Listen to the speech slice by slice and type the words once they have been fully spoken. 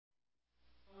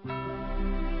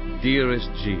Dearest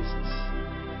Jesus,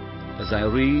 as I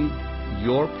read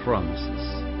your promises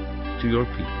to your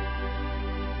people,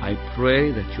 I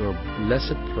pray that your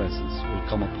blessed presence will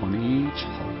come upon each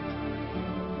heart.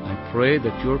 I pray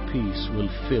that your peace will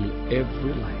fill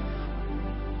every life.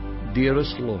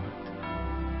 Dearest Lord,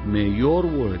 may your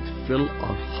word fill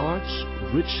our hearts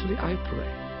richly, I pray.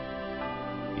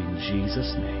 In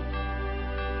Jesus' name,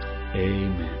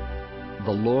 amen.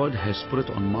 The Lord has put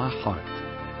it on my heart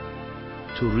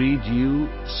to read you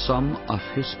some of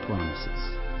His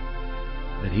promises,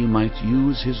 that He might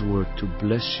use His word to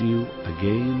bless you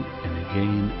again and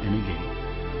again and again.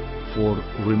 For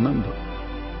remember,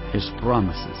 His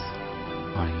promises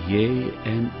are yea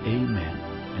and amen.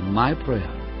 And my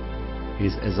prayer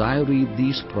is, as I read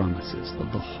these promises,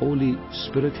 that the Holy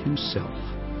Spirit Himself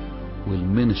will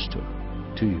minister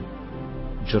to you.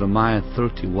 Jeremiah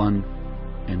 31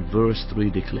 and verse 3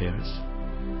 declares,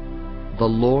 The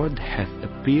Lord hath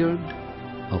appeared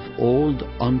of old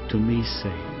unto me,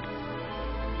 saying,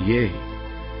 Yea,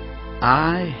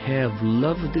 I have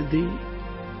loved thee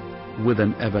with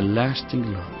an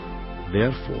everlasting love.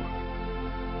 Therefore,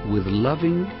 with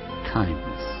loving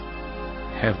kindness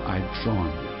have I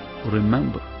drawn thee.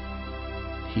 Remember,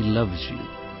 He loves you.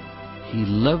 He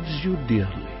loves you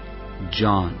dearly.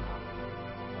 John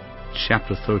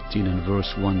chapter 13 and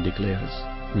verse 1 declares,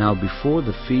 Now before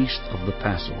the feast of the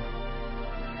Passover,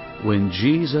 when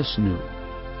Jesus knew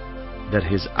that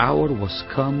His hour was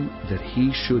come that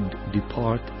He should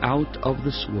depart out of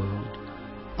this world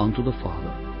unto the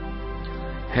Father,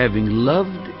 having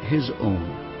loved His own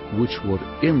which were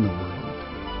in the world,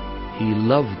 He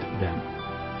loved them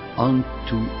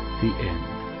unto the end.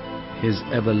 His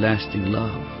everlasting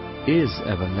love is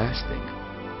everlasting.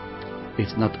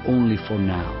 It's not only for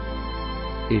now,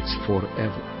 it's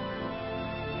forever.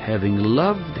 Having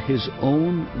loved His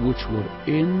own which were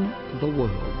in the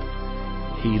world,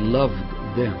 He loved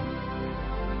them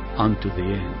unto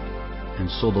the end. And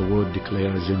so the word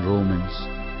declares in Romans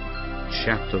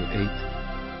chapter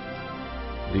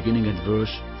 8, beginning at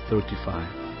verse 35,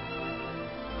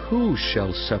 Who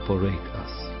shall separate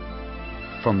us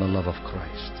from the love of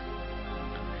Christ?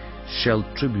 Shall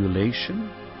tribulation,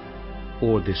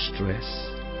 or distress,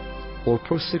 or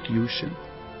persecution,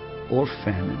 or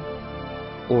famine,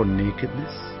 or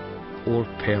nakedness, or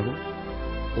peril,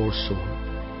 or sword?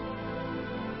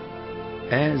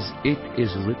 As it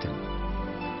is written,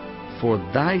 For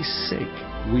thy sake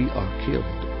we are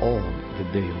killed all the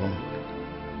day long.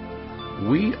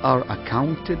 We are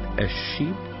accounted as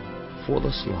sheep for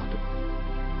the slaughter.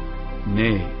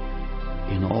 Nay,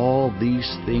 in all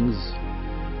these things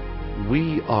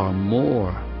we are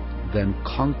more than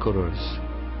conquerors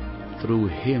through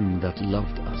Him that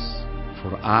loved us.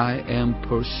 For I am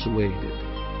persuaded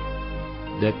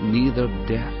that neither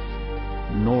death,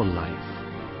 nor life,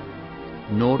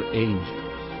 nor angels,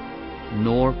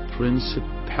 nor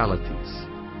principalities,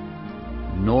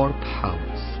 nor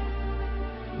powers,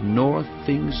 nor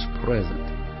things present,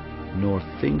 nor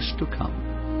things to come,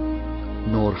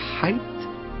 nor height,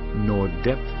 nor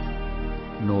depth,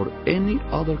 nor any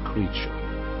other creature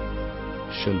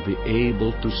shall be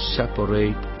able to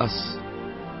separate us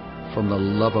from the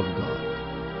love of God,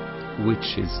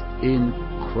 which is in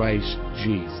Christ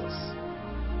Jesus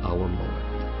our Lord.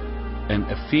 And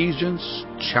Ephesians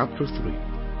chapter 3,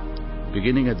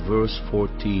 beginning at verse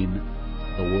 14,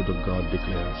 the Word of God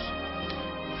declares,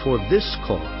 For this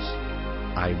cause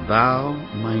I bow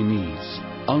my knees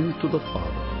unto the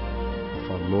Father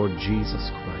of our Lord Jesus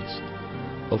Christ,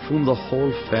 of whom the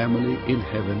whole family in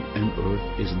heaven and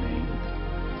earth is named,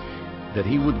 that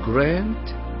He would grant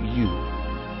you,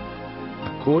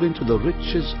 according to the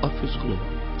riches of His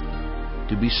glory,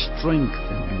 to be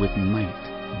strengthened with might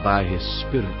by His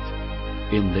Spirit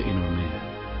in the inner man,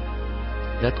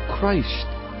 that Christ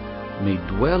may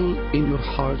dwell in your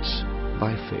hearts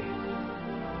by faith,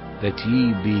 that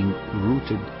ye, being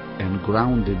rooted and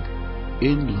grounded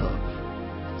in love,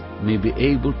 may be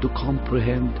able to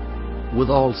comprehend with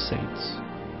all saints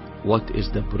what is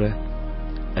the breadth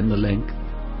and the length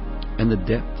and the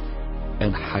depth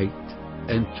and height,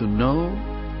 and to know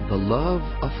the love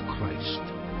of Christ,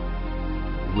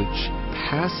 which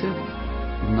passeth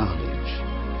knowledge,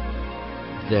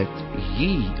 that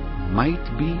ye might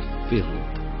be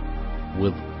filled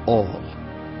with all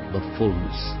the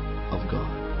fullness of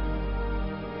God.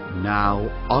 Now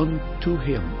unto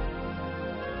Him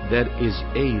that is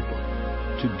able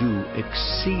to do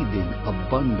exceeding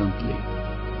abundantly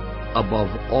above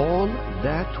all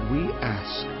that we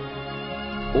ask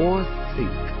or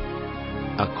think,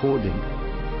 according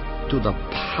to the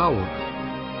power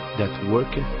that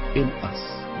worketh in us.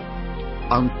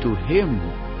 Unto Him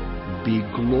be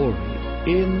glory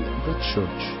in the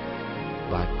church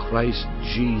by Christ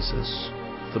Jesus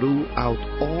throughout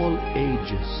all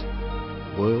ages,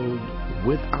 world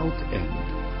without end.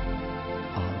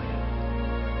 Amen.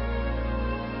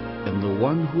 And the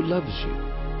one who loves you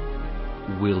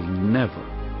will never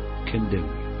condemn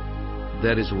you.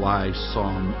 That is why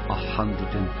Psalm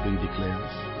 103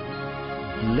 declares,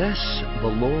 "Bless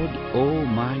the Lord, O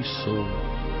my soul,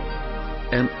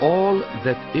 and all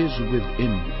that is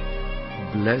within me.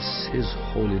 Bless his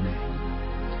holy name.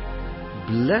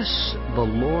 Bless the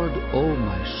Lord, O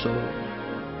my soul,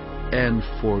 and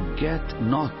forget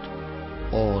not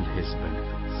all his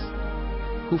benefits,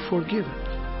 who forgiveth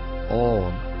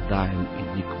all thine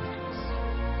iniquities,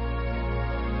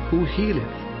 who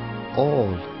healeth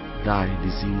all thy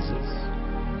diseases,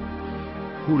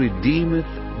 who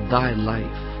redeemeth thy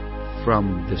life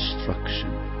from destruction,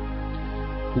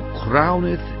 who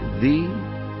crowneth thee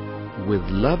with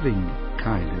loving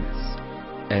kindness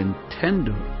and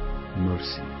tender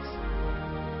mercies,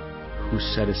 who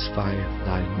satisfieth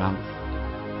thy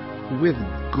mouth with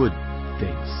good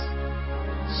things,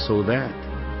 so that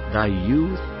thy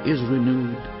youth is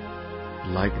renewed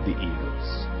like the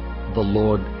eagles. The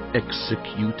Lord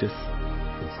executeth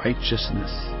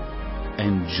righteousness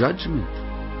and judgment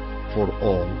for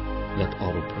all that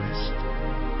are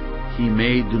oppressed. He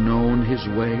made known his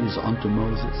ways unto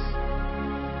Moses,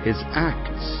 his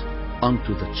acts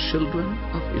unto the children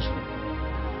of Israel.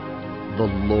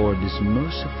 The Lord is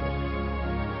merciful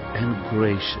and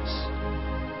gracious,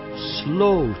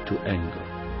 slow to anger,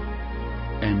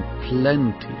 and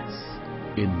plenteous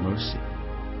in mercy.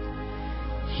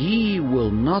 He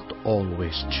will not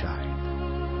always chide,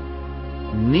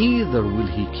 neither will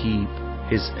he keep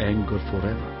his anger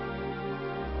forever.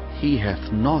 He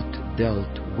hath not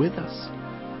dealt with us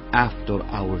after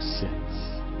our sins,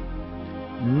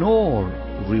 nor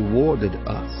rewarded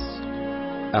us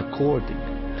according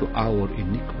to our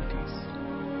iniquities.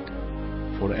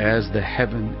 For as the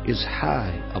heaven is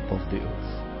high above the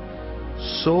earth,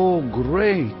 so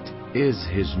great is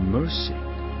his mercy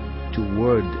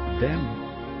toward them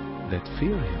that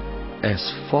fear him.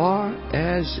 As far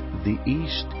as the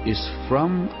east is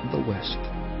from the west,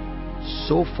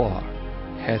 so far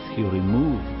hath he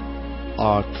removed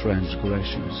our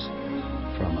transgressions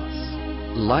from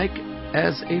us. Like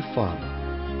as a father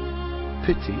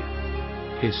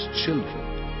pitieth his children,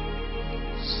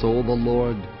 so the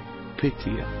Lord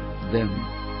pitieth them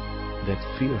that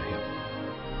fear him.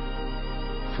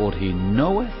 For he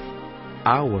knoweth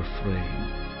our frame,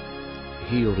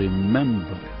 he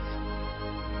remembereth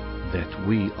that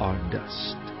we are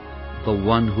dust. The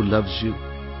one who loves you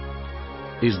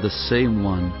is the same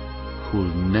one who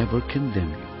will never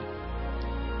condemn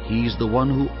you. He is the one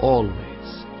who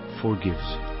always forgives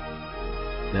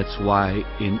you. That's why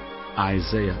in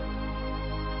Isaiah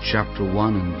chapter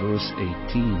 1 and verse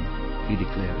 18 he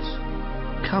declares,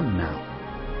 "Come now,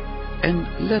 and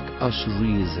let us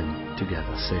reason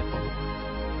together, saith the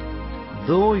Lord.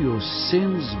 Though your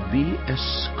sins be as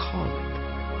scarlet,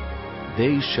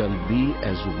 they shall be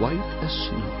as white as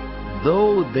snow.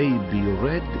 Though they be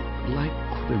red like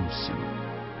crimson,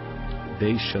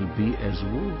 they shall be as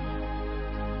wool.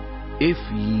 If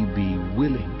ye be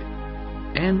willing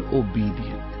and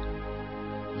obedient,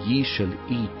 ye shall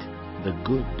eat the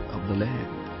good of the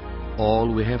land." All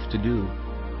we have to do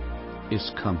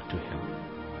is come to him.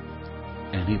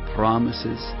 And he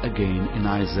promises again in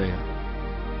Isaiah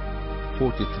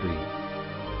 43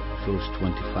 verse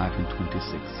 25 and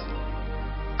 26,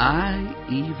 "I,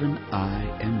 even I,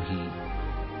 am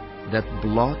he that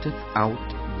blotteth out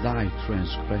thy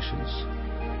transgressions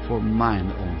for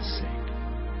mine own sake,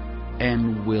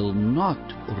 and will not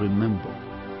remember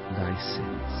thy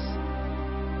sins.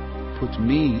 Put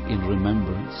me in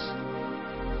remembrance,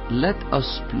 let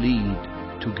us plead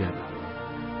together.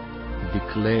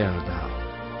 Declare thou,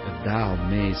 that thou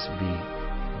mayest be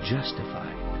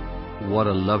justified." What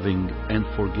a loving and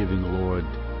forgiving Lord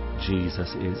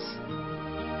Jesus is.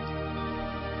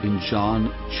 In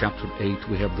John chapter 8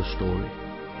 we have the story.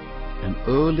 "And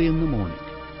early in the morning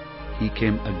he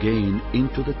came again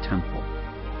into the temple,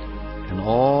 and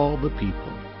all the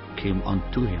people came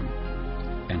unto him,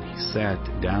 and he sat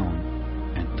down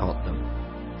and taught them.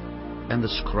 And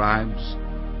the scribes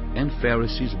and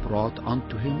Pharisees brought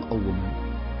unto him a woman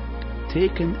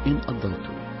taken in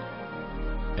adultery.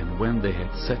 And when they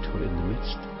had set her in the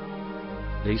midst,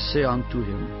 they say unto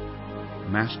him,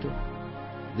 Master,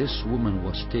 this woman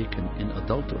was taken in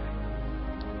adultery,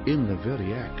 in the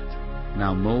very act.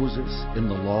 Now Moses in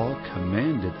the law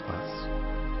commanded us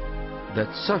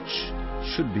that such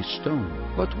should be stoned.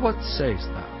 But what sayest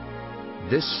thou?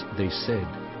 This they said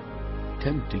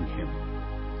tempting him,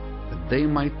 that they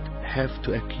might have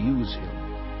to accuse him.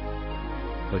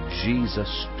 But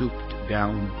Jesus stooped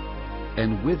down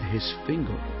and with his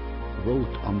finger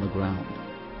wrote on the ground,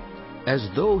 as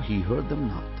though he heard them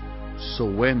not. So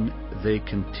when they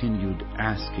continued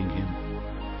asking him,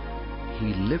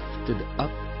 he lifted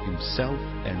up himself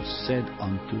and said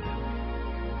unto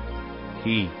them,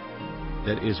 He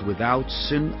that is without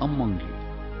sin among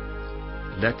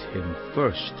you, let him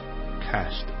first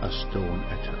cast a stone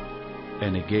at her.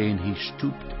 And again he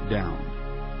stooped down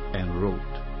and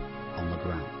wrote on the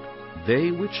ground.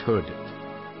 They which heard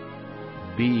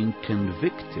it, being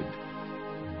convicted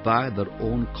by their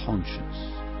own conscience,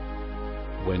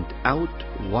 went out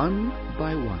one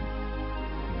by one,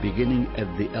 beginning at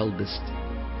the eldest,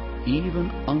 even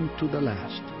unto the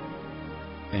last.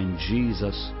 And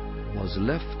Jesus was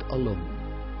left alone,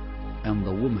 and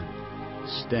the woman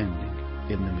standing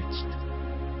in the midst.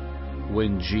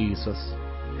 When Jesus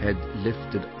had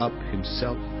lifted up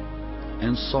himself,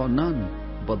 and saw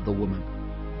none but the woman,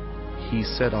 he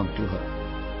said unto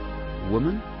her,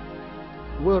 Woman,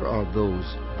 where are those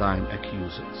thine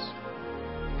accusers?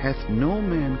 Hath no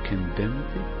man condemned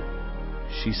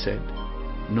thee? She said,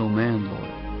 No man,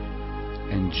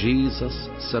 Lord. And Jesus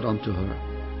said unto her,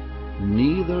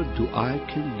 Neither do I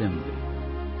condemn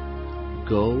thee.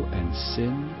 Go and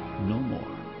sin no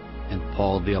more. And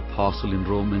Paul the Apostle in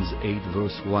Romans 8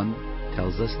 verse 1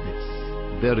 tells us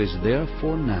this, There is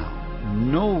therefore now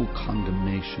no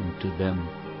condemnation to them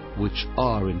which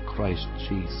are in Christ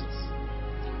Jesus,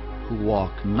 who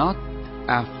walk not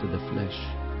after the flesh,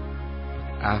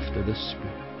 but after the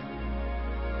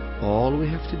Spirit. All we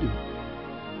have to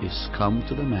do is come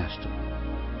to the Master,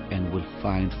 and we'll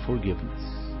find forgiveness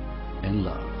and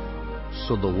love.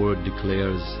 So the Word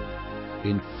declares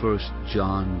in 1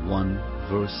 John 1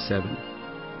 verse 7,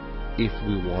 If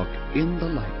we walk in the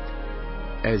light,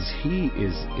 as he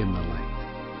is in the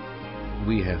light,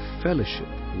 we have fellowship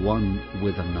one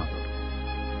with another.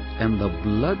 And the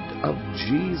blood of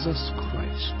Jesus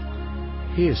Christ,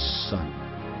 his Son,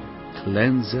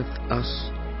 cleanseth us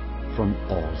from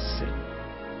all sin.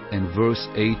 And verse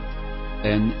 8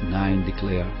 and 9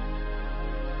 declare,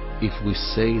 If we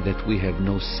say that we have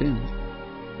no sin,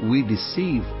 we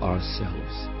deceive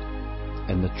ourselves,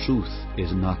 and the truth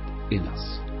is not in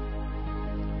us.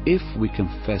 If we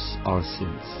confess our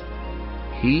sins,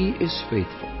 he is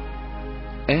faithful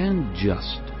and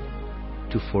just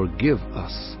to forgive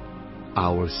us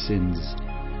our sins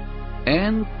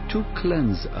and to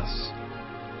cleanse us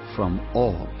from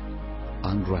all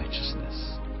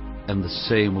unrighteousness. And the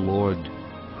same Lord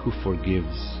who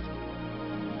forgives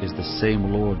is the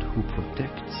same Lord who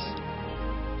protects.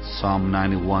 Psalm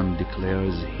 91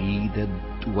 declares, He that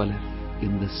dwelleth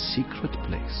in the secret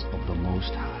place of the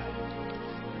Most High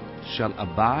shall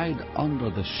abide under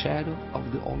the shadow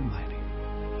of the Almighty.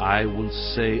 I will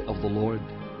say of the Lord,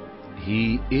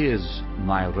 He is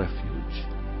my refuge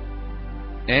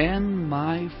and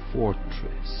my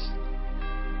fortress.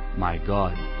 My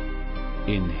God,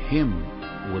 in Him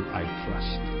will I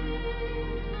trust.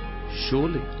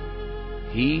 Surely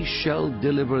He shall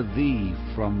deliver thee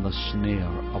from the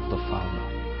snare of the fowler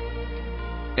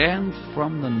and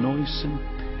from the noisome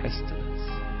pestilence.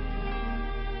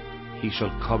 He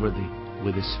shall cover thee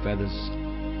with His feathers,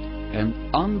 and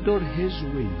under His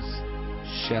wings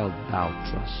shalt thou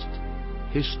trust.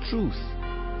 His truth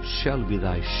shall be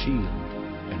thy shield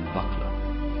and buckler.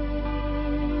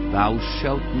 Thou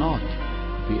shalt not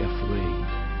be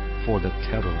afraid for the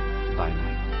terror by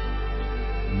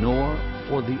night, nor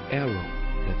for the arrow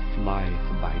that flieth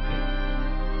by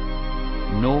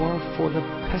day, nor for the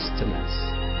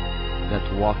pestilence that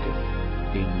walketh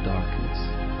in darkness,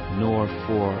 nor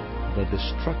for the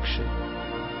destruction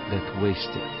that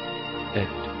wasteth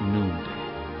at noonday.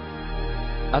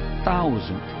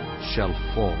 1,000 shall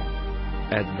fall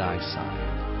at thy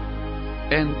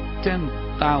side, and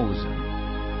 10,000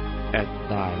 at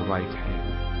thy right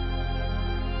hand,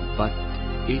 but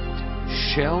it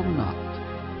shall not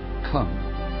come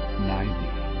nigh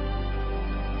thee.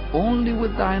 Only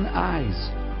with thine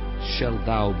eyes shalt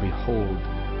thou behold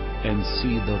and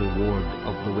see the reward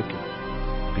of the wicked,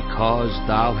 because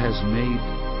thou hast made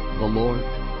the Lord,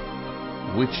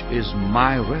 which is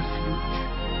my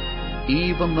refuge,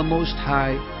 even the Most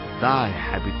High, thy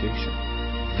habitation.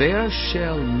 There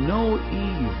shall no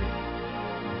evil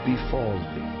befall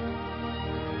thee,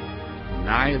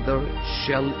 neither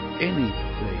shall any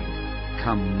plague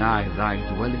come nigh thy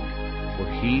dwelling. For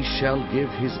He shall give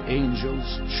His angels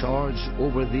charge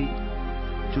over thee,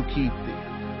 to keep thee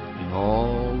in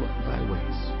all thy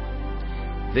ways.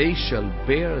 They shall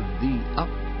bear thee up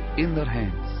in their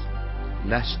hands,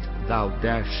 lest thou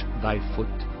dash thy foot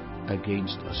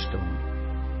against a stone.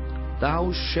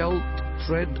 Thou shalt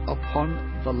tread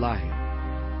upon the lion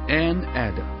and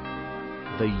adder,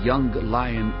 the young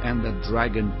lion and the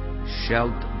dragon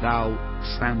shalt thou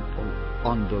trample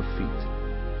under feet.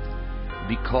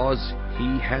 Because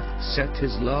he hath set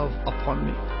his love upon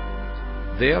me,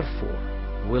 therefore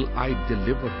will I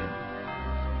deliver him.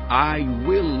 I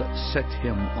will set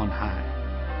him on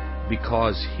high,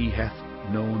 because he hath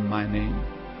known my name.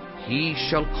 He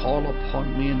shall call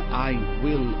upon me, and I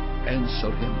will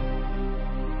answer him.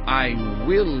 I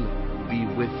will be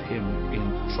with him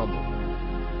in trouble.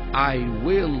 I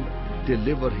will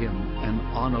deliver him and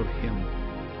honor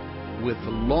him. With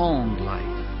long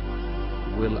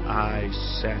life will I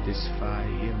satisfy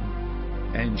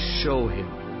him and show him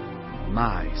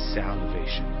my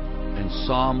salvation. And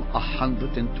Psalm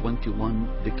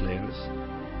 121 declares,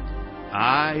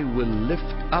 I will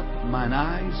lift up mine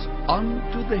eyes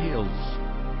unto the hills,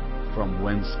 from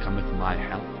whence cometh my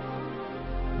help.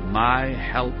 My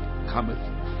help cometh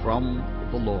from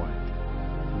the Lord,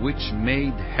 which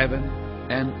made heaven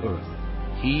and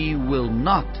earth. He will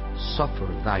not suffer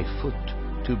thy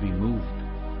foot to be moved.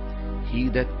 He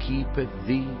that keepeth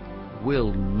thee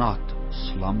will not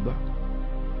slumber.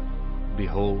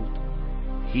 Behold,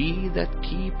 he that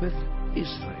keepeth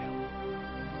Israel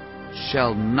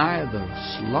shall neither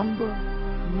slumber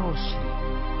nor sleep.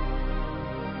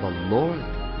 The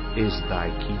Lord is thy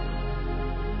keeper.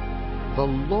 The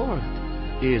Lord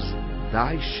is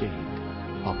thy shade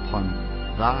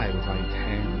upon thy right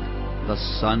hand. The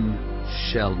sun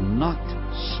shall not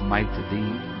smite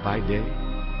thee by day,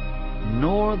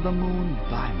 nor the moon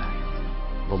by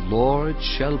night. The Lord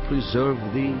shall preserve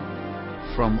thee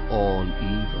from all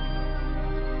evil.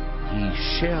 He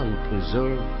shall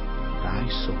preserve thy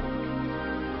soul.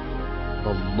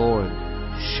 The Lord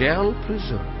shall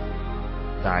preserve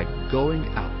thy going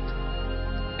out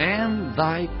and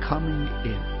thy coming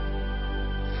in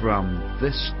from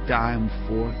this time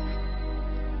forth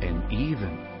and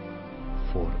even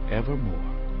forevermore.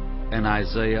 And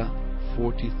Isaiah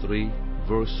 43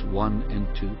 verse 1 and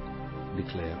 2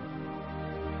 declare,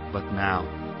 But now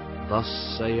thus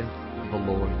saith the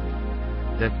Lord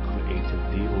that created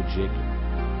thee, O Jacob,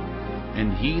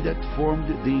 and he that formed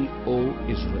thee, O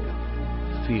Israel,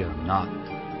 fear not,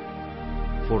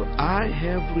 for I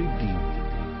have redeemed thee.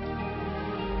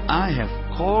 I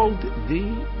have called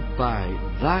thee by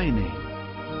thy name.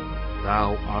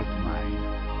 Thou art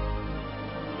mine.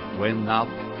 When thou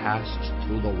passest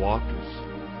through the waters,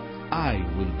 I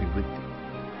will be with thee.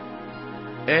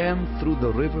 And through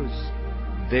the rivers,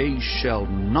 they shall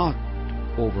not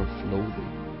overflow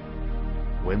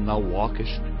thee. When thou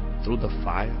walkest through the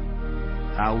fire,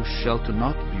 thou shalt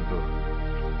not be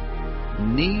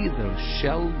burned, neither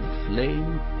shall the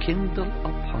flame kindle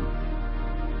upon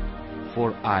thee.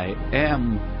 For I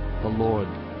am the Lord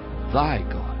thy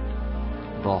God,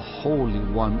 the Holy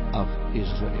One of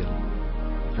Israel,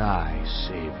 thy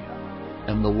Savior.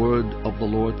 And the word of the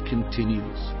Lord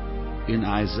continues in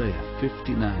Isaiah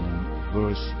 59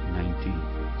 verse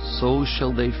 19. So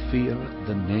shall they fear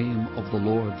the name of the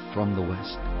Lord from the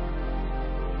west,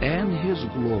 and his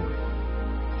glory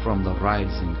from the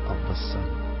rising of the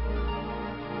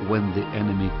sun. When the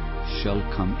enemy shall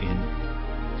come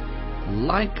in,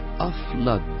 like a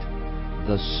flood,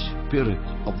 the Spirit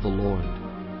of the Lord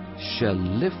shall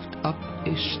lift up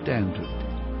a standard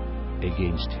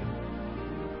against him.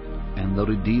 And the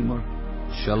Redeemer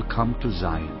shall come to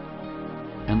Zion,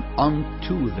 and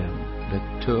unto them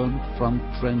that turn from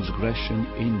transgression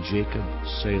in Jacob,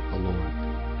 saith the Lord.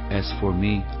 As for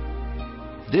me,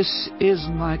 this is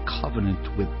my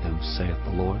covenant with them, saith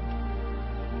the Lord.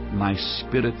 My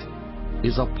Spirit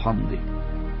is upon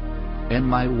thee, and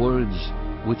my words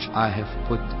which I have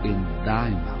put in thy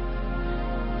mouth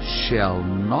shall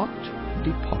not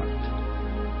depart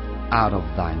out of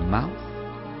thy mouth,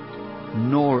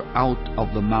 nor out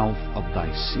of the mouth of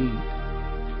thy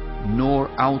seed, nor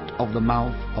out of the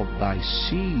mouth of thy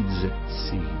seed's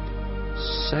seed,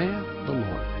 saith the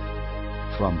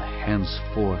Lord, from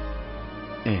henceforth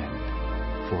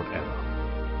and forever.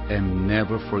 And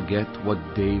never forget what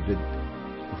David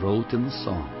wrote in the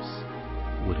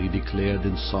Psalms, what he declared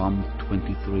in Psalm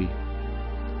 23,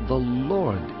 The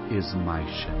Lord is my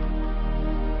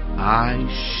shepherd, I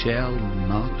shall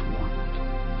not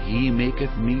want. He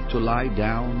maketh me to lie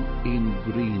down in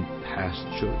green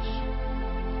pastures.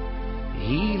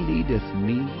 He leadeth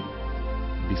me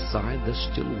beside the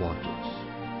still waters.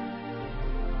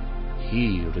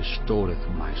 He restoreth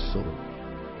my soul.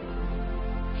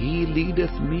 He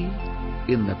leadeth me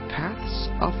in the paths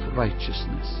of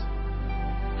righteousness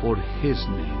for his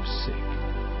name's sake.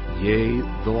 Yea,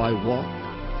 though I walk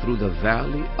through the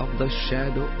valley of the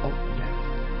shadow of death,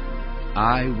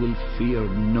 I will fear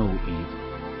no evil,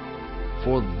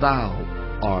 for thou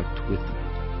art with me.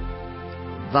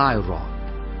 Thy rod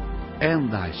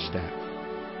and thy staff,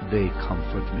 they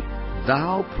comfort me.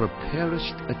 Thou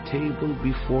preparest a table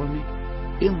before me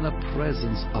in the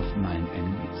presence of mine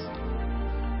enemies.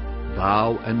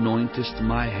 Thou anointest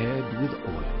my head with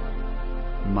oil.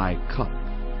 My cup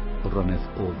runneth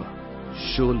over.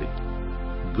 Surely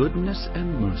goodness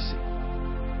and mercy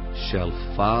shall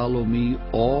follow me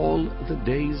all the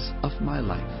days of my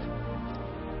life,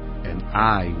 and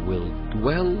I will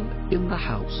dwell in the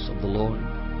house of the Lord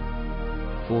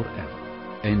forever.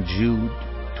 And Jude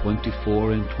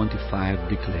 24 and 25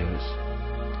 declares,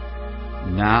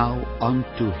 Now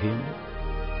unto him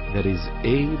that is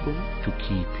able to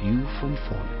keep you from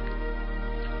falling,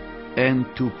 and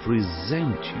to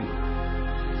present you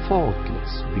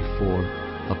faultless before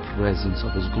the presence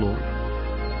of his glory,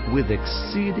 with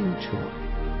exceeding joy,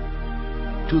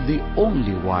 to the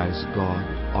only wise God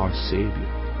our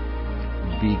Savior,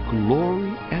 be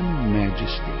glory and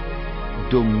majesty,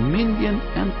 dominion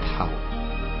and power,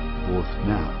 both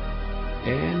now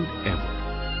and ever.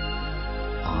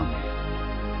 Amen.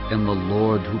 And the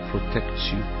Lord who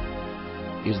protects you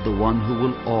is the one who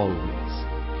will always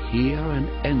hear and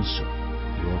answer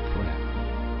your prayer.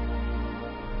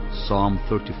 Psalm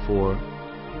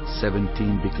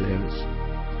 34:17 declares,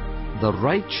 The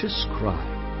righteous cry,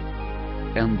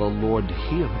 and the Lord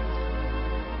heareth,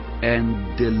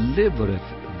 and delivereth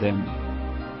them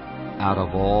out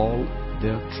of all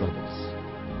their troubles.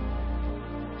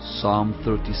 Psalm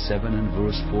 37 and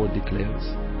verse 4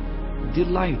 declares,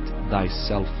 Delight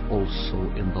thyself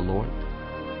also in the Lord,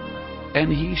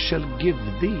 and he shall give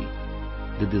thee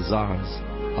the desires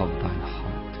of thine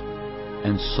heart.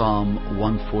 And Psalm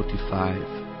 145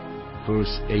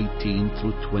 verse 18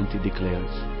 through 20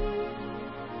 declares,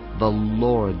 The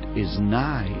Lord is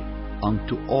nigh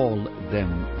unto all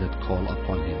them that call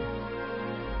upon him,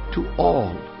 to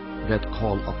all that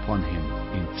call upon him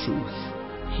in truth.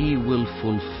 He will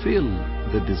fulfill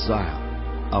the desire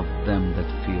of them that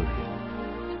fear him.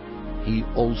 He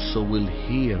also will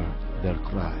hear their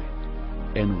cry,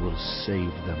 and will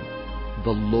save them.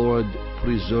 The Lord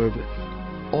preserveth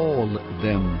all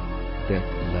them that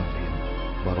love him,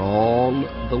 but all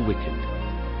the wicked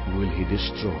will he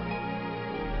destroy.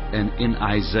 And in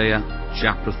Isaiah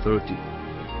chapter 30,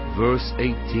 verse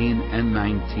 18 and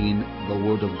 19, the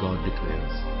word of God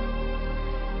declares,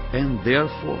 And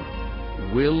therefore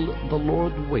will the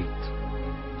Lord wait,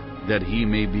 that he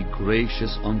may be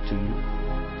gracious unto you,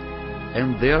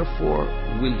 and therefore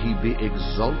will he be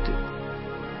exalted,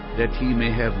 that he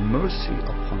may have mercy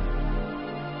upon you.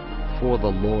 For the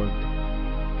Lord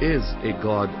is a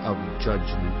God of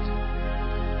judgment.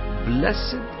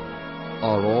 Blessed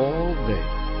are all they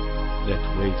that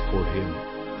wait for him.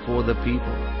 For the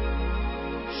people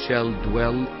shall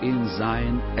dwell in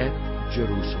Zion at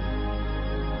Jerusalem.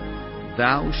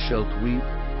 Thou shalt weep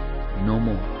no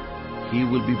more. He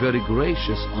will be very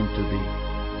gracious unto thee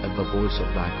at the voice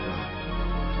of thy cry.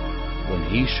 When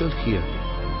he shall hear thee,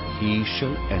 he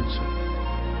shall answer.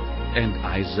 And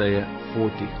Isaiah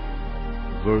 40,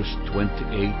 verse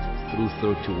 28 through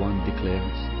 31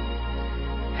 declares,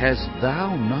 Hast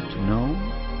thou not known?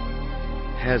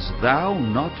 Hast thou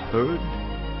not heard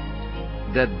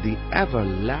that the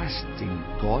everlasting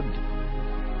God,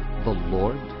 the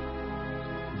Lord,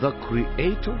 the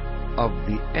Creator of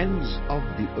the ends of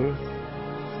the earth,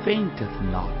 fainteth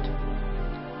not,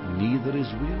 neither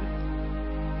is weary?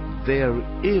 There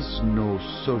is no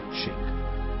searching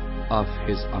of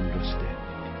his understanding.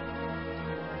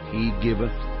 He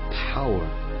giveth power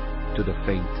to the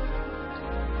faint,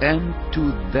 and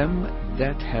to them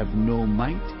that have no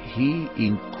might he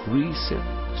increaseth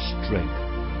strength.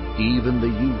 Even the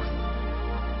youth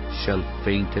shall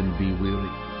faint and be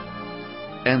weary,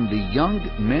 and the young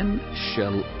men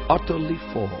shall utterly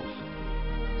fall.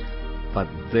 But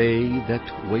they that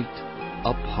wait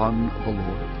upon the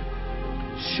Lord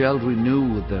shall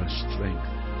renew their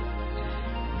strength.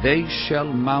 They shall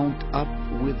mount up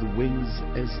with wings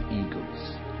as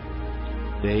eagles.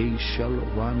 They shall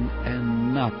run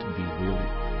and not be weary.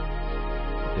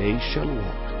 They shall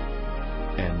walk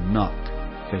and not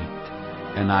faint.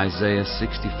 And Isaiah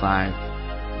 65,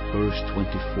 verse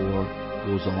 24,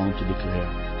 goes on to declare,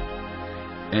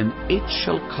 And it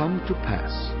shall come to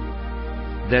pass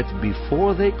that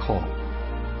before they call,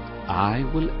 I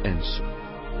will answer,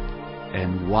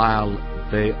 and while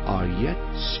they are yet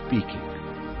speaking,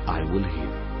 I will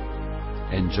hear.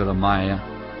 And Jeremiah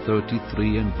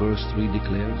 33 and verse 3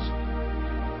 declares,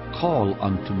 call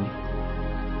unto me,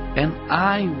 and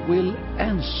I will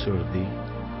answer thee,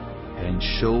 and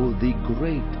show thee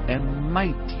great and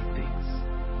mighty things,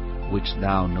 which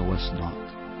thou knowest not.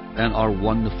 And our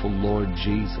wonderful Lord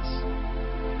Jesus,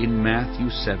 in Matthew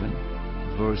 7,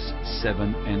 verse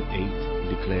 7 and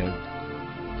 8, declared,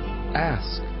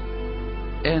 Ask,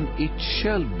 and it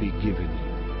shall be given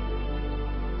you.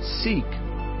 Seek,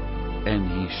 and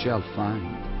ye shall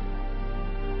find.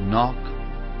 Knock,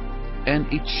 and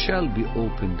it shall be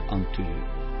opened unto you.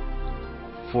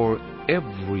 For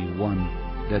every one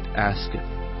that asketh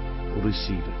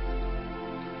receiveth,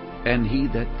 and he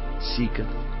that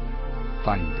seeketh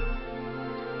findeth,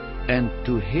 and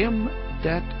to him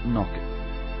that knocketh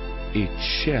it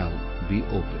shall be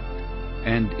opened.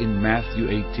 And in Matthew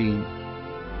 18,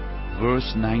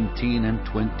 verse 19 and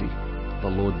 20, the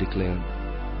Lord declared,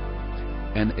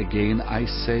 And again I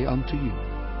say unto you,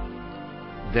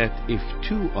 that if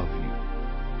two of you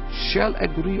shall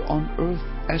agree on earth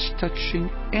as touching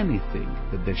anything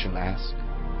that they shall ask,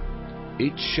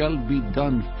 it shall be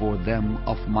done for them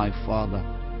of my Father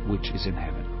which is in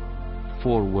heaven.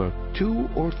 For where 2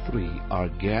 or 3 are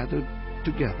gathered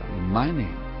together in my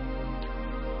name,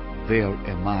 there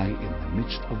am I in the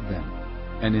midst of them.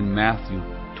 And in Matthew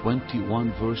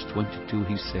 21 verse 22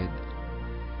 he said,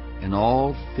 And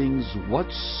all things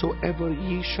whatsoever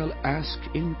ye shall ask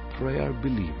in prayer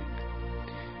believing,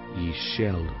 ye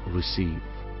shall receive.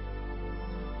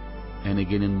 And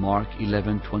again in Mark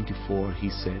 11:24 he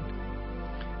said,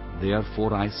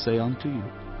 Therefore I say unto you,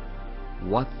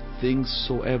 what things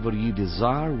soever ye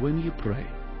desire when ye pray,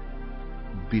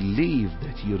 believe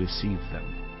that ye receive them,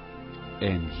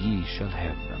 and ye shall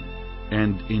have them.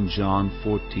 And in John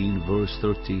 14 verse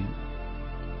 13,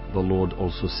 the Lord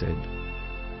also said,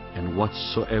 And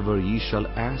whatsoever ye shall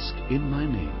ask in my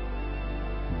name,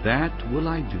 that will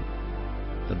I do,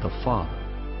 that the Father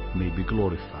may be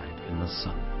glorified in the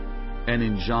Son. And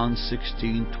in John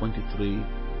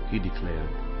 16:23 he declared,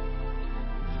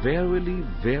 Verily,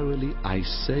 verily, I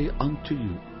say unto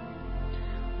you,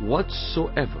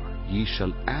 whatsoever ye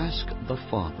shall ask the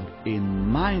Father in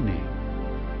my name,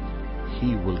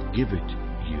 he will give it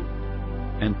you.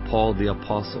 And Paul the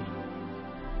Apostle,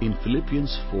 in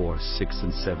Philippians 4, 6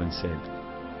 and 7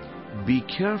 said, Be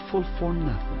careful for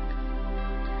nothing,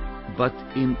 but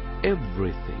in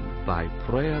everything by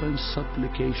prayer and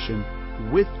supplication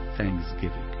with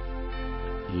thanksgiving,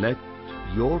 let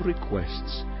your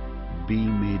requests be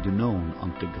made known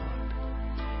unto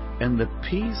God. And the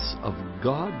peace of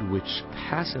God which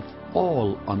passeth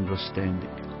all understanding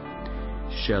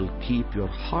shall keep your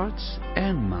hearts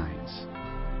and minds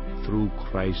through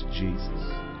Christ Jesus.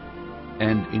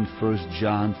 And in 1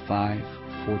 John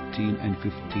 5:14 and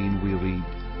 15 we read,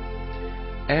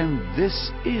 And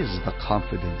this is the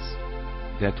confidence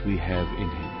that we have in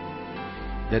him,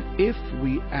 that if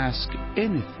we ask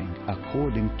anything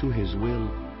according to his will,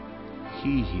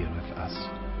 he heareth us.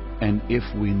 And if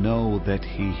we know that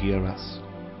he hear us,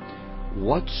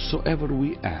 whatsoever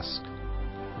we ask,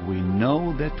 we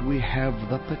know that we have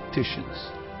the petitions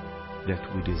that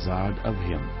we desired of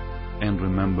him. And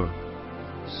remember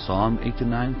Psalm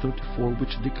 89:34,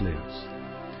 which declares,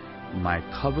 My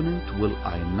covenant will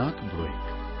I not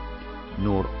break,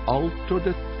 nor alter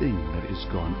the thing that is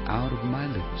gone out of my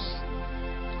lips.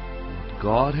 What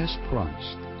God has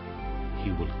promised,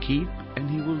 he will keep, and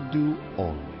he will do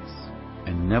always.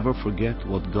 And never forget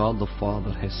what God the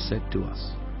Father has said to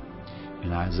us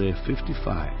in Isaiah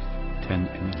 55:10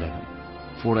 and 11.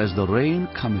 For as the rain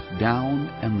cometh down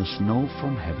and the snow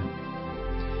from heaven,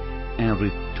 and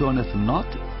returneth not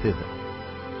thither,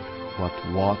 but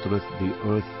watereth the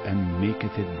earth and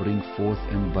maketh it bring forth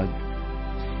and bud,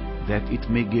 that it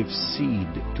may give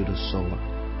seed to the sower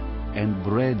and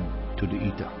bread to the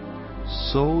eater,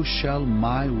 so shall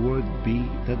my word be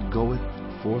that goeth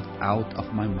forth out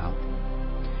of my mouth.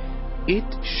 It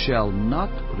shall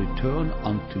not return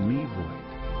unto me void,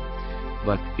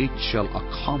 but it shall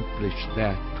accomplish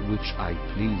that which I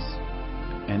please,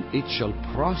 and it shall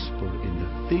prosper in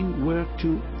the thing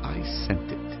whereto I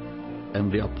sent it.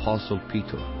 And the Apostle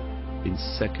Peter in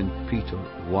 2 Peter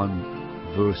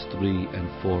 1 verse 3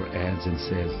 and 4 adds and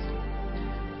says,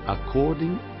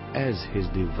 According as his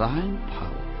divine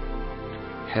power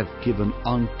hath given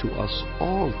unto us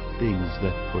all things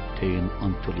that pertain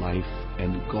unto life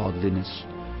and godliness,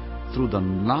 through the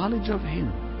knowledge of him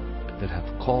that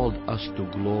hath called us to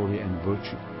glory and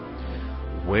virtue,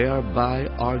 whereby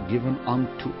are given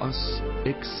unto us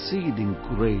exceeding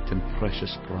great and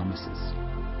precious promises,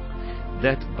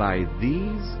 that by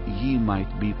these ye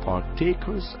might be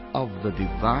partakers of the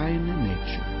divine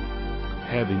nature,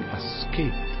 having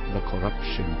escaped the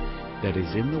corruption that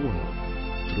is in the world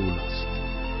through lust.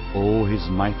 Oh, His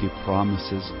mighty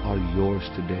promises are yours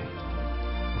today.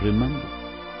 Remember,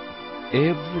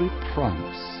 every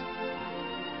promise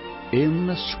in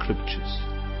the Scriptures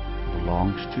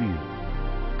belongs to you.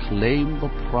 Claim the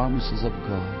promises of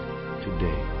God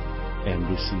today and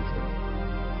receive them.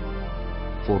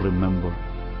 For remember,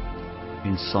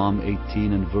 in Psalm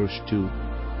 18 and verse 2,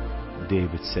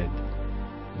 David said,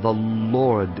 "The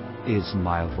Lord is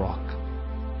my rock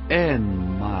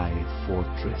and my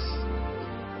fortress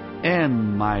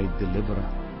and my deliverer,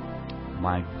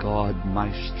 my God,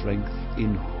 my strength,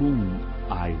 in whom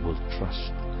I will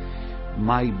trust,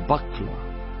 my buckler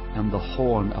and the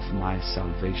horn of my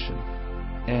salvation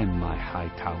and my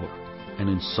high tower." And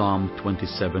in Psalm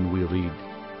 27 we read,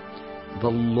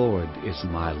 "The Lord is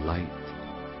my light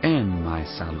and my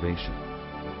salvation.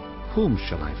 Whom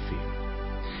shall I fear?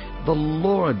 The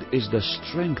Lord is the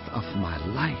strength of my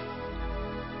life.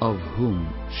 Of whom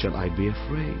shall I be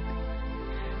afraid?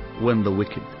 When the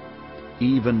wicked,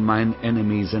 even mine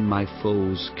enemies and my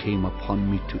foes, came upon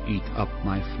me to eat up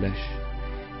my flesh,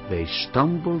 they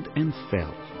stumbled and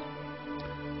fell.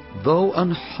 Though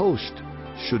an host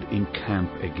should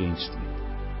encamp against me,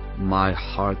 my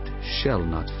heart shall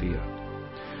not fear.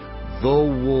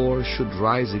 Though war should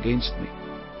rise against me,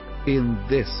 in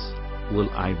this will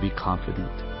I be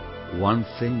confident. One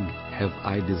thing have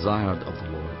I desired of the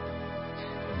Lord,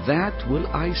 that will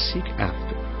I seek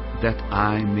after, that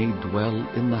I may dwell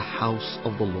in the house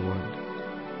of the Lord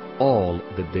all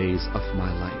the days of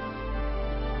my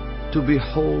life, to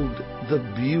behold the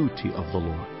beauty of the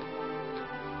Lord,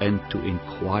 and to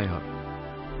inquire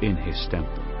in His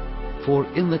temple. For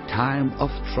in the time of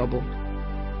trouble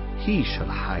He shall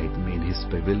hide me in His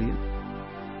pavilion.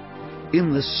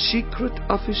 In the secret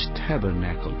of His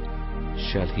tabernacle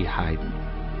shall He hide me.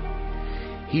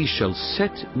 He shall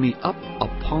set me up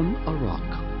upon a rock,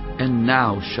 and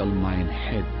now shall mine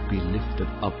head be lifted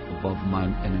up above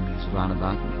mine enemies round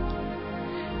about me.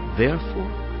 Therefore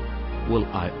will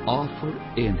I offer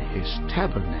in His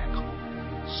tabernacle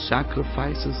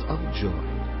sacrifices of joy.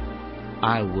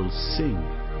 I will sing,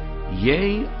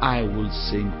 yea, I will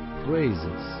sing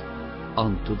praises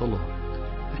unto the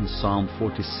Lord. And Psalm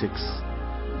 46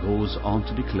 goes on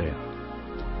to declare,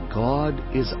 God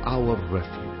is our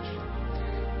refuge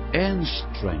and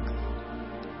strength,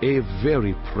 a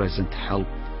very present help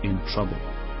in trouble.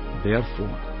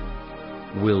 Therefore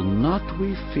will not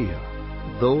we fear,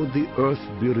 though the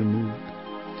earth be removed,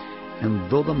 and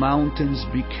though the mountains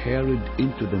be carried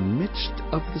into the midst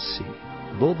of the sea,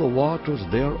 though the waters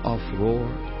thereof roar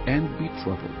and be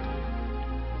troubled,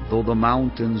 though the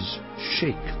mountains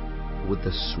shake with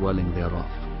the swelling thereof.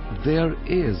 There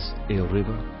is a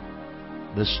river,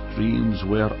 the streams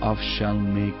whereof shall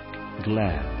make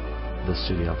glad the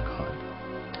city of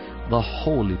God, the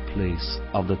holy place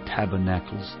of the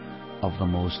tabernacles of the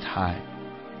Most High.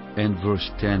 And verse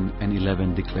 10 and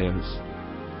 11 declares,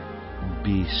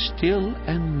 Be still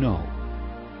and know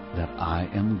that I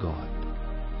am God.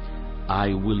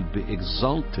 I will be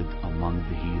exalted among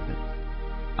the heathen.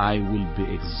 I will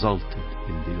be exalted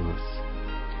in the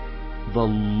earth. The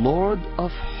Lord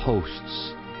of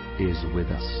hosts is with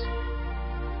us.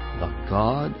 The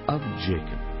God of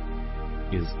Jacob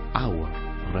is our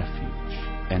refuge.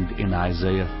 And in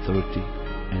Isaiah 30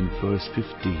 and verse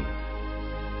 15,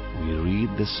 we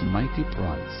read this mighty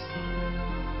promise.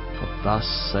 For thus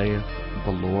saith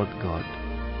the Lord God,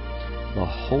 the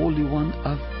Holy One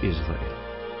of Israel,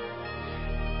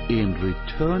 in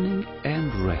returning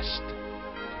and rest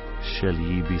shall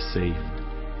ye be saved.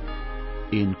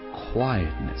 In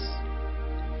quietness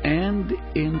and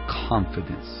in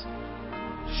confidence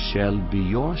shall be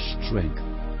your strength,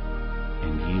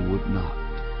 and ye would not.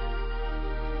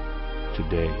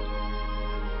 Today,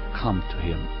 come to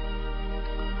Him.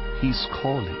 He's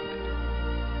calling,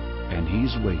 and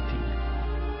He's waiting.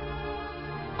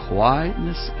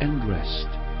 Quietness and rest,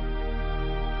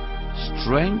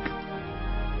 strength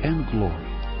and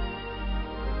glory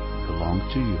belong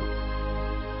to you.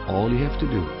 All you have to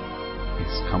do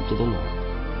is come to the Lord,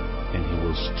 and He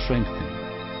will strengthen you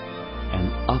and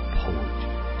uphold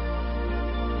you.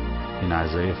 In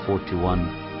Isaiah 41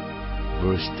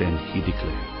 verse 10 He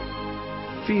declared,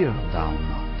 Fear thou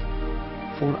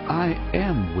not, for I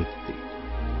am with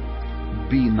thee.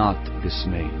 Be not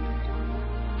dismayed,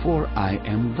 for I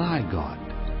am thy God.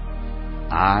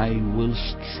 I will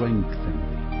strengthen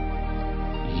thee.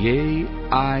 Yea,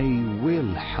 I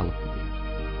will help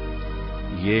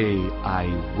thee. Yea, I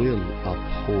will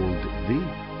uphold thee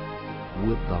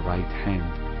with the right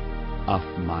hand of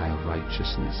my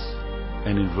righteousness.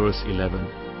 And in verse 11,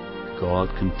 God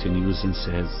continues and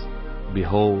says,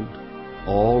 Behold,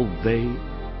 All they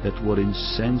that were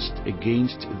incensed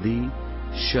against thee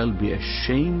shall be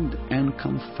ashamed and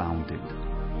confounded.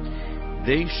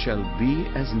 They shall be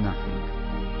as nothing,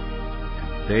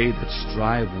 and they that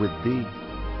strive with thee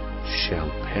shall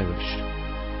perish.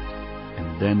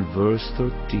 And then verse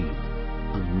 13,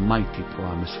 a mighty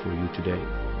promise for you today.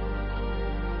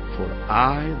 For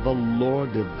I, the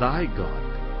Lord thy God,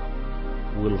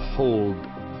 will hold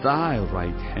thy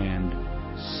right hand,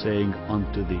 saying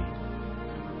unto thee,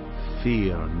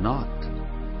 Fear not,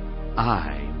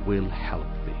 I will help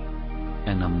thee.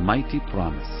 And a mighty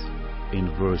promise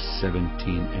in verse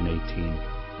 17 and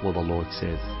 18, where the Lord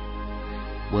says,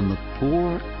 When the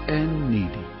poor and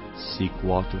needy seek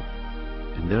water,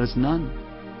 and there is none,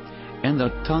 and their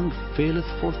tongue faileth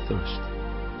for thirst,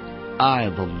 I,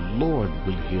 the Lord,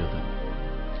 will hear them.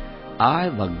 I,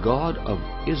 the God of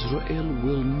Israel,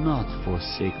 will not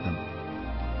forsake them.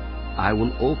 I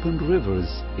will open rivers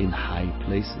in high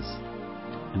places,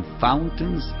 and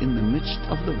fountains in the midst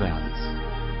of the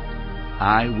valleys.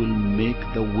 I will make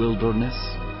the wilderness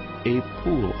a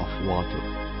pool of water,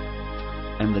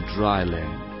 and the dry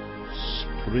land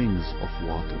springs of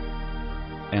water.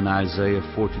 And Isaiah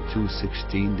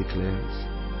 42:16 declares,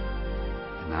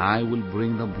 And I will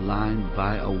bring the blind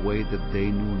by a way that they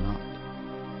knew not.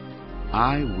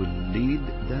 I will lead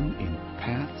them in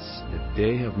paths that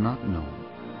they have not known.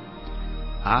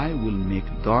 I will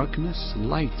make darkness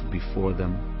light before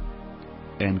them,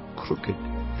 and crooked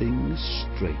things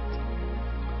straight.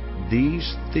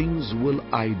 These things will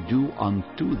I do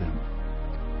unto them,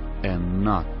 and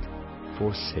not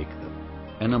forsake them.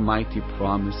 And a mighty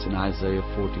promise in Isaiah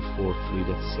 44:3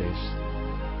 that says,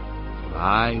 For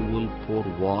I will pour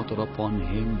water upon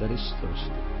him that is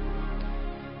thirsty,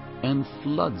 and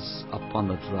floods upon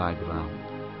the dry ground.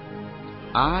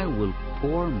 I will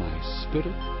pour my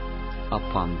spirit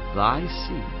upon thy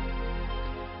seed,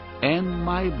 and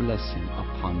my blessing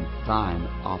upon thine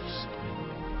offspring.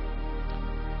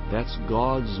 That's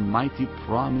God's mighty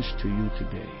promise to you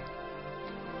today.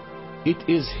 It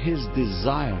is His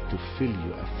desire to fill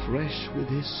you afresh with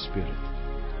His Spirit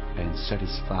and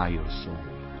satisfy your soul.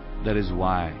 That is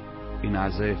why in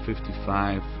Isaiah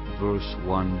 55 verse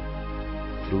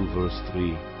 1 through verse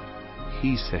 3,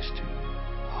 He says to you,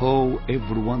 Ho,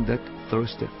 everyone that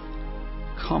thirsteth,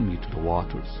 come ye to the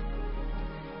waters.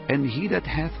 And he that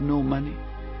hath no money,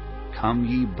 come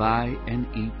ye buy and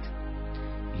eat.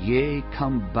 Yea,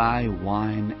 come buy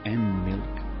wine and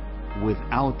milk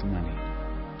without money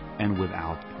and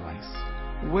without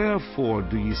price. Wherefore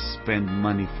do ye spend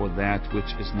money for that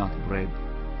which is not bread,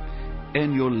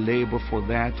 and your labor for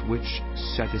that which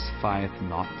satisfieth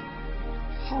not?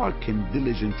 Hearken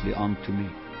diligently unto me,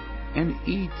 and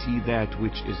eat ye that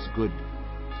which is good,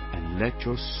 and let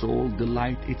your soul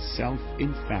delight itself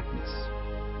in fatness.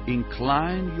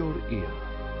 Incline your ear,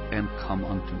 and come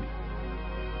unto me.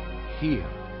 Hear,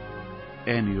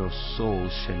 and your soul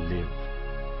shall live,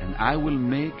 and I will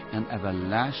make an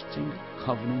everlasting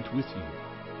covenant with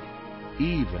you,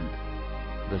 even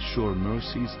the sure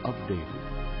mercies of David.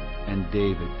 And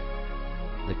David,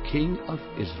 the king of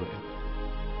Israel,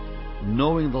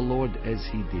 knowing the Lord as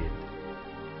he did,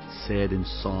 said in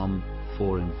Psalm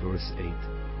 4 and verse 8,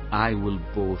 I will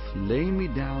both lay me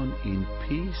down in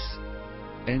peace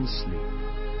and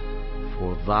sleep,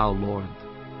 for thou, Lord,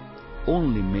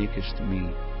 only makest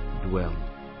me dwell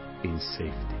in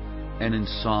safety. And in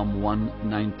Psalm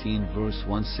 119 verse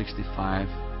 165,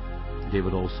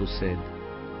 David also said,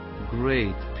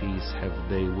 Great peace have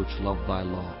they which love thy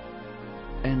law,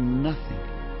 and nothing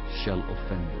shall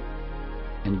offend them.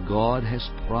 And God has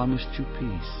promised you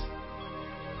peace,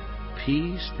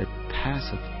 peace that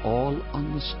passeth all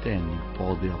understanding,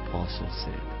 Paul the Apostle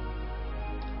said.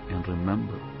 And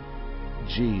remember,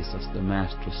 Jesus the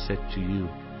Master said to you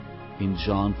in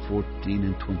John 14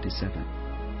 and 27,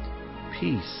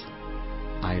 Peace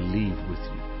I leave with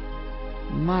you,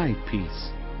 my peace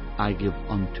I give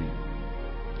unto you.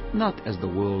 Not as the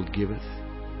world giveth,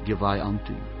 give I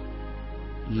unto you.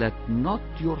 Let not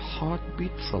your heart be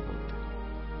troubled,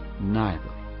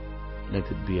 neither let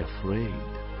it be afraid.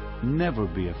 Never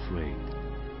be afraid.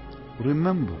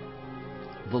 Remember,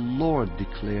 the Lord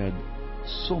declared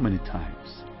so many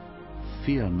times,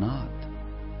 Fear not,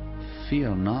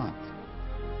 fear not.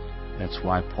 That's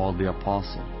why Paul the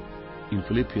Apostle in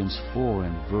Philippians 4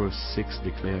 and verse 6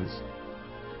 declares,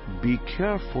 Be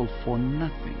careful for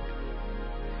nothing,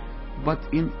 but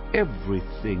in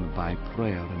everything by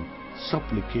prayer and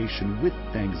supplication with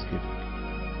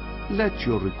thanksgiving, let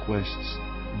your requests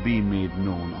be made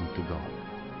known unto God.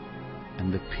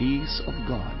 And the peace of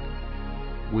God,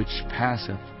 which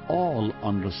passeth all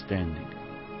understanding,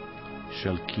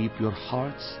 shall keep your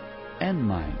hearts and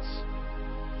minds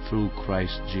through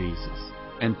Christ Jesus.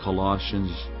 And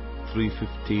Colossians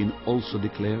 3:15 also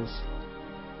declares,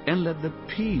 and let the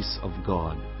peace of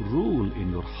God rule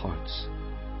in your hearts,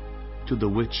 to the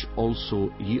which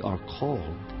also ye are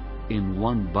called in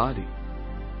one body,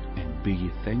 and be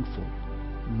ye thankful.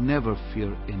 Never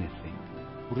fear anything.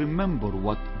 Remember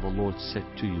what the Lord said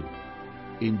to you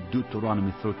in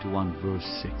Deuteronomy 31 verse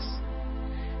 6.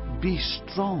 Be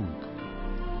strong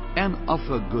and of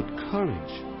a good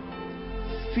courage.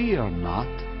 Fear not,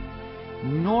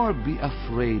 nor be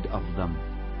afraid of them.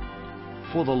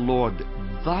 For the Lord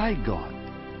thy God,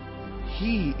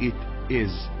 He it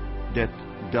is that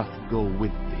doth go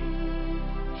with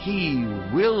thee. He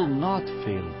will not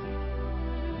fail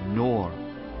thee, nor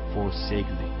forsake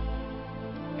thee.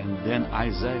 And then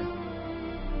Isaiah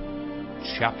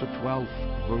chapter 12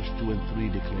 verse 2 and 3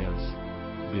 declares,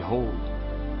 behold,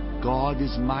 God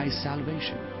is my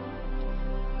salvation.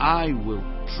 I will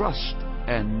trust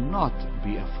and not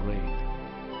be afraid.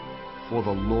 For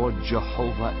the Lord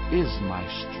Jehovah is my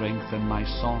strength and my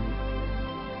song.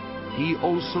 He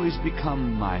also is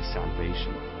become my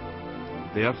salvation.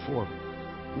 Therefore,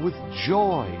 with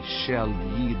joy shall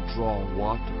ye draw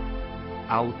water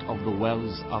out of the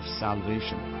wells of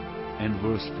salvation. And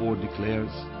verse 4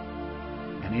 declares,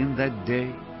 and in that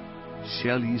day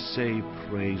shall ye say,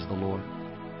 praise the Lord.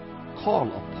 Call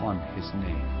upon His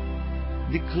name.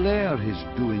 Declare His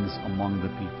doings among the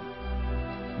people.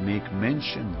 Make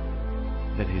mention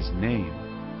that His name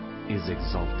is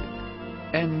exalted.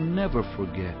 And never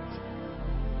forget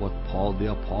what Paul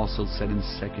the Apostle said in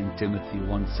 2 Timothy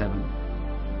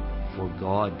 1:7. For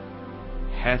God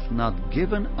hath not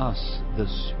given us the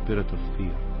spirit of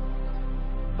fear,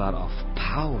 but of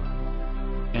power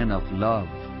and of love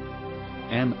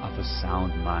and of a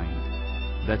sound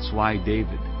mind. That's why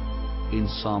David in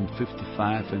Psalm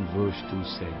 55 and verse 2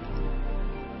 said,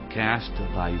 cast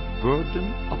thy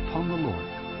burden upon the Lord,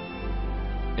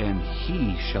 and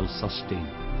He shall sustain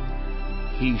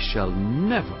thee. He shall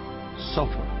never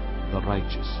suffer the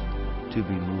righteous to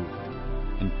be moved.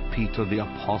 And Peter the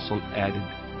Apostle added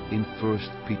in 1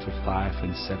 Peter 5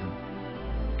 and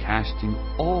 7, casting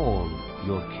all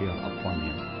your care upon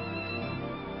Him,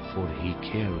 for He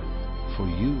careth for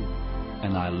you.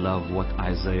 And I love what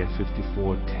Isaiah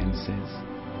 54:10 says,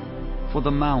 for the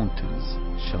mountains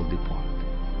shall depart,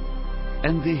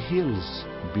 and the hills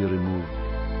be removed,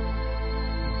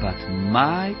 but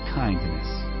my kindness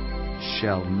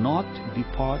shall not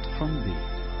depart from thee,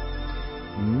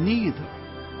 neither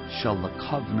shall the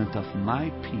covenant of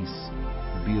my peace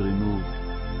be removed,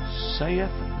 saith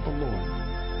the Lord,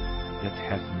 that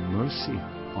hath mercy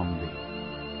on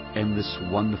thee. And this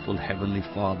wonderful Heavenly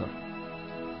Father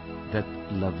that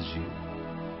loves you,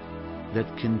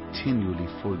 that continually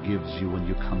forgives you when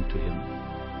you come to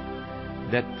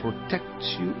Him, that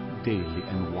protects you daily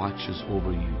and watches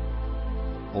over you,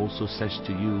 also says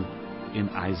to you in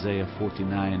Isaiah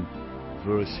 49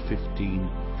 verse 15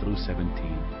 through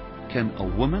 17, can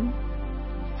a woman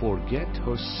forget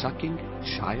her sucking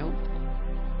child,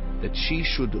 that she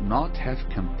should not have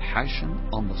compassion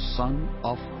on the son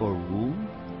of her womb?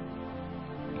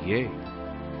 Yea,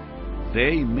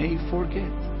 they may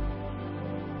forget,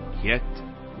 yet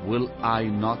will I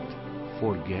not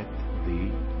forget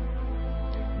thee.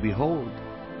 Behold,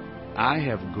 I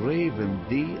have graven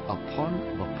thee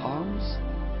upon the palms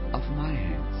of my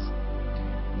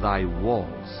hands. Thy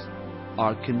walls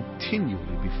are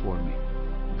continually before me.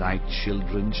 Thy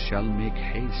children shall make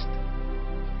haste.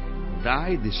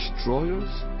 Thy destroyers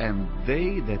and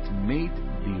they that made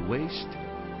thee waste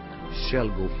shall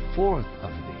go forth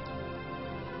of thee.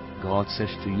 God says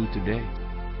to you today,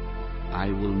 I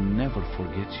will never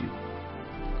forget you.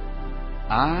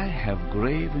 I have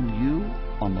graven you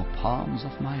on the palms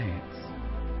of my hands.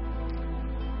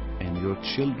 And your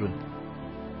children,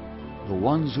 the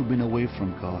ones who've been away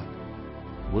from God,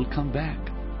 will come back.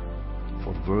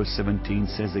 For verse 17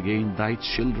 says again, thy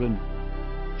children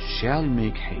shall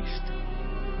make haste.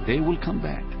 They will come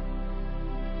back.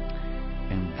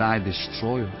 And thy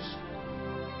destroyers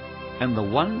and the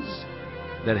ones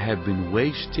that have been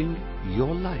wasting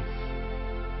your life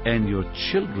and your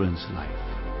children's life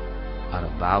are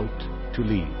about to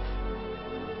leave.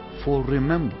 For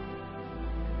remember,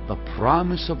 the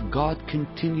promise of God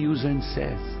continues and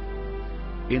says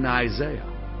in Isaiah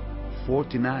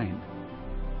 49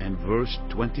 and verse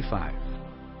 25,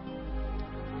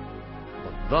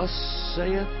 but thus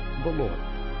saith the Lord,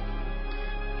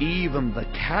 even the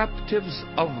captives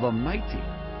of the mighty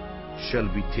shall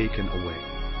be taken away,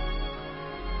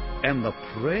 and the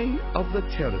prey of the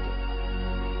terrible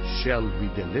shall be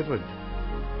delivered.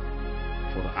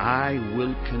 For I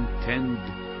will contend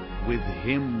with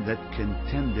him that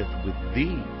contendeth with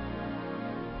thee,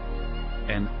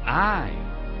 and I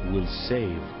will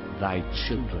save thy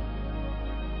children.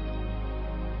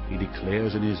 He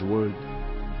declares in his word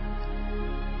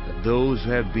that those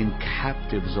who have been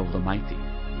captives of the mighty,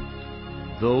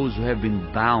 those who have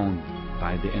been bound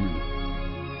by the enemy,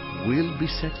 will be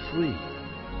set free.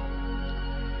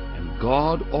 And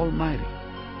God Almighty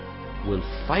will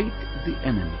fight the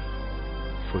enemy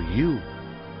for you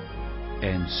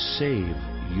and save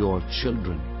your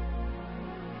children.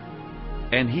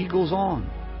 And he goes on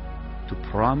to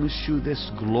promise you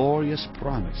this glorious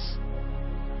promise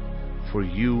for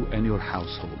you and your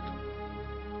household.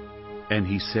 And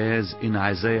he says in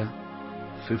Isaiah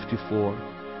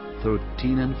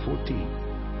 54:13 and 14,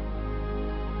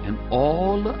 and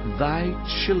all thy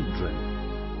children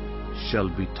shall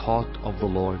be taught of the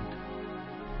Lord,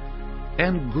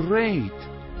 and great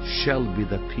shall be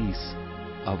the peace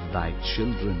of thy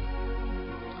children.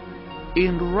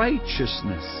 In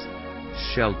righteousness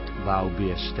shalt thou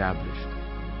be established.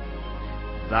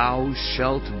 Thou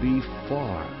shalt be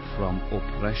far from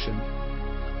oppression,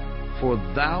 for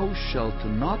thou shalt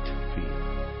not fear,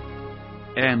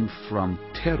 and from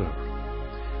terror,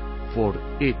 for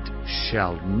it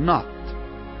shall not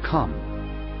come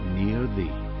near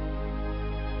thee.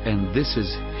 And this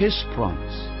is his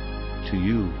promise to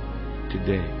you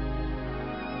today.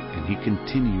 And he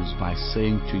continues by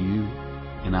saying to you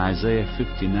in Isaiah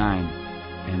 59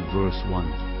 and verse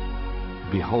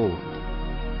 1, behold,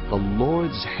 the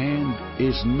Lord's hand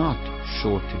is not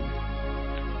shortened,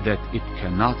 that it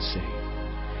cannot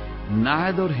save,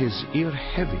 neither his ear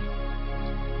heavy,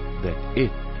 that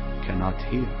it cannot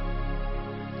hear.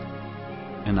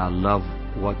 And I love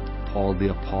what Paul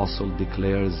the Apostle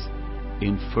declares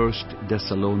in 1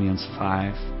 Thessalonians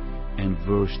 5 and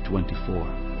verse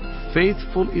 24.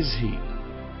 Faithful is he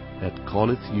that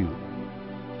calleth you,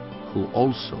 who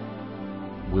also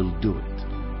will do it.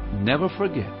 Never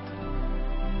forget,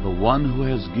 the one who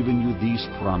has given you these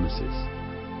promises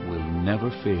will never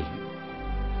fail you.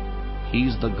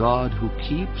 He's the God who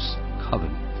keeps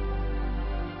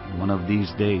covenant. One of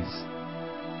these days,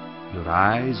 your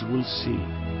eyes will see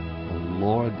the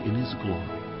Lord in his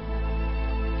glory.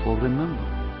 For remember,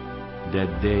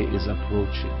 that day is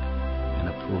approaching, and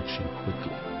approaching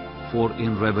quickly. For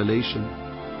in Revelation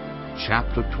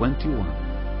chapter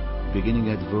 21, beginning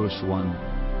at verse 1,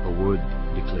 the word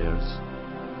declares,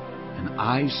 and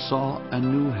I saw a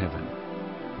new heaven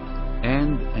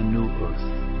and a new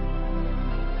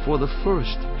earth. For the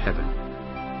first heaven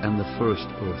and the first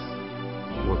earth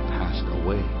were passed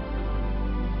away,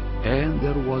 and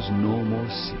there was no more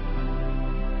sea.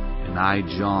 And I,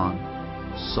 John,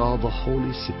 saw the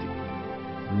holy city,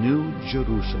 New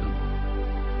Jerusalem,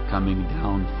 coming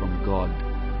down from God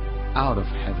out of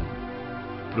heaven,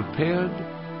 prepared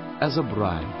as a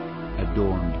bride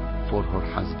adorned for her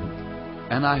husband.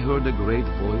 And I heard a great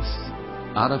voice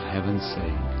out of heaven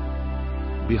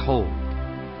saying, behold,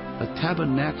 the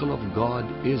tabernacle of God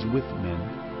is with men,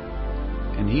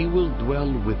 and he will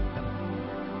dwell with them,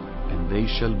 and they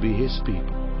shall be his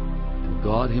people, and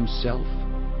God himself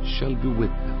shall be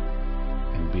with them,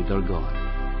 and be their God.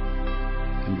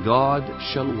 And God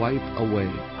shall wipe away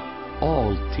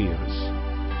all tears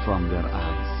from their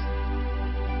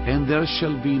eyes, and there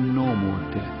shall be no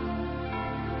more death,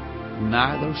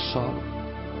 neither sorrow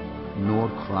nor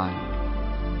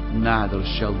crying, neither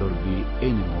shall there be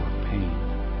any more pain,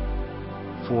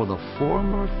 for the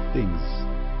former things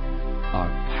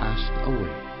are passed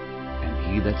away. And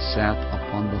he that sat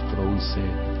upon the throne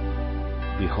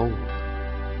said, behold,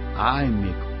 I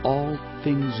make all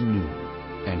things new.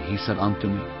 And he said unto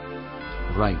me,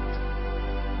 write,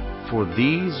 for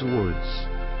these words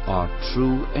are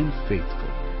true and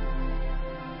faithful.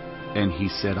 And he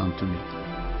said unto me,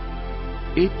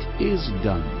 it is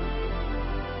done.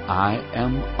 I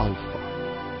am Alpha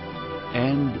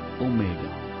and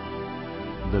Omega,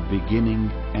 the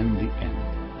beginning and the end.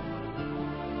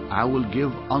 I will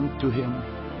give unto him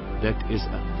that is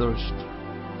athirst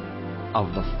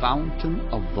of the fountain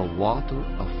of the water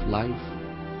of life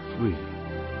freely.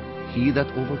 He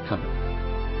that overcometh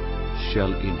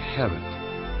shall inherit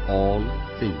all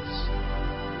things,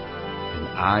 and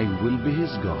I will be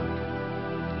his God,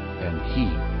 and he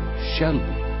shall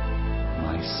be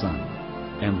my son.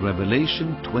 And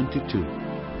Revelation 22,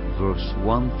 verse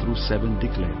 1 through 7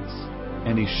 declares,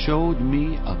 and he showed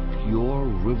me a pure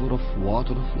river of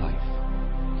water of life,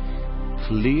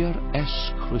 clear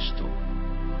as crystal,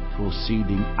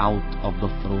 proceeding out of the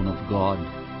throne of God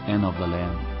and of the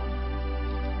Lamb.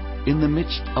 In the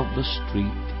midst of the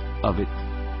street of it,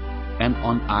 And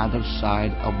on either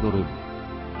side of the river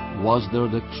was there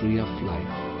the tree of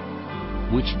life,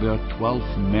 which bare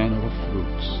 12 manner of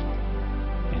fruits,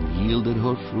 and yielded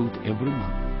her fruit every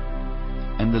month.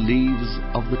 And the leaves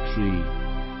of the tree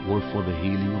were for the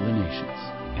healing of the nations.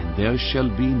 And there shall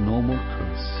be no more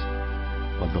curse,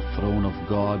 but the throne of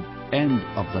God and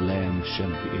of the Lamb shall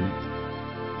be in it,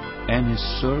 and his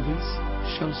servants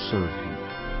shall serve him.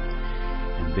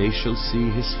 And they shall see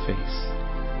his face,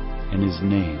 and his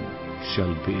name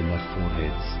shall be in their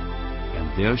foreheads. And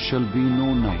there shall be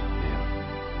no night there,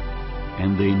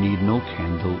 and they need no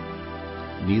candle,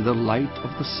 neither light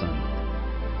of the sun.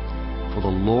 For the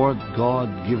Lord God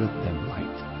giveth them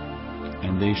light,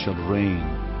 and they shall reign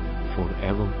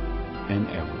forever and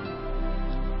ever.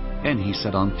 And he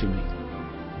said unto me,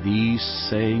 These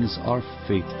sayings are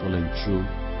faithful and true.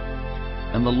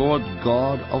 And the Lord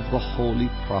God of the holy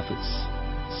prophets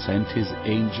sent his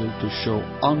angel to show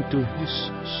unto his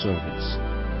servants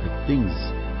the things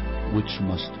which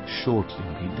must shortly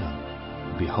be done.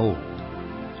 Behold,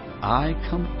 I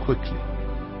come quickly.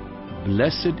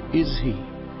 Blessed is he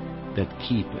that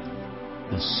keepeth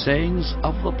the sayings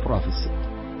of the prophecy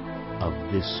of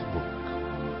this book.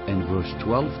 And verse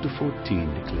 12 to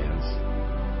 14 declares,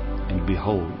 And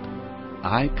behold,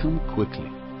 I come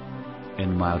quickly,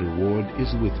 and my reward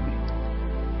is with me,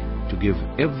 to give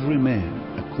every man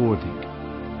according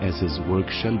as his work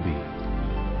shall be.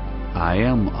 I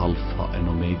am Alpha and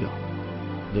Omega,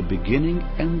 the beginning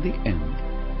and the end,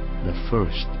 the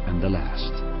first and the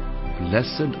last.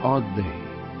 Blessed are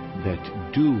they that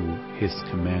do his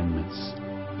commandments,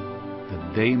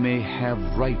 that they may have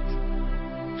right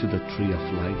to the tree of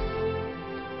life,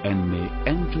 and may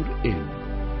enter in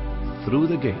through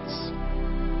the gates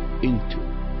into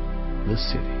the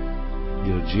city.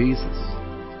 Dear Jesus,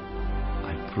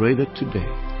 I pray that today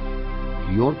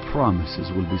your promises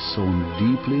will be sown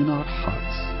deeply in our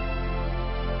hearts.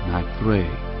 And I pray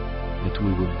that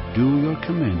we will do your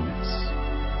commandments,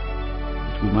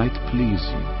 that we might please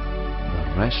you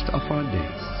the rest of our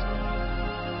days.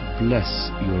 Bless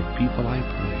your people, I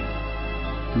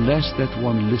pray. Bless that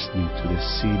one listening to this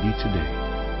CD today,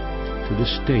 to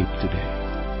this tape today.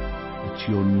 That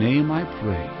your name, I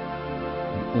pray,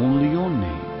 and only your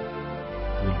name,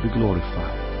 will be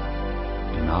glorified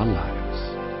in our lives.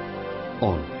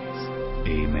 Always.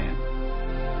 Amen.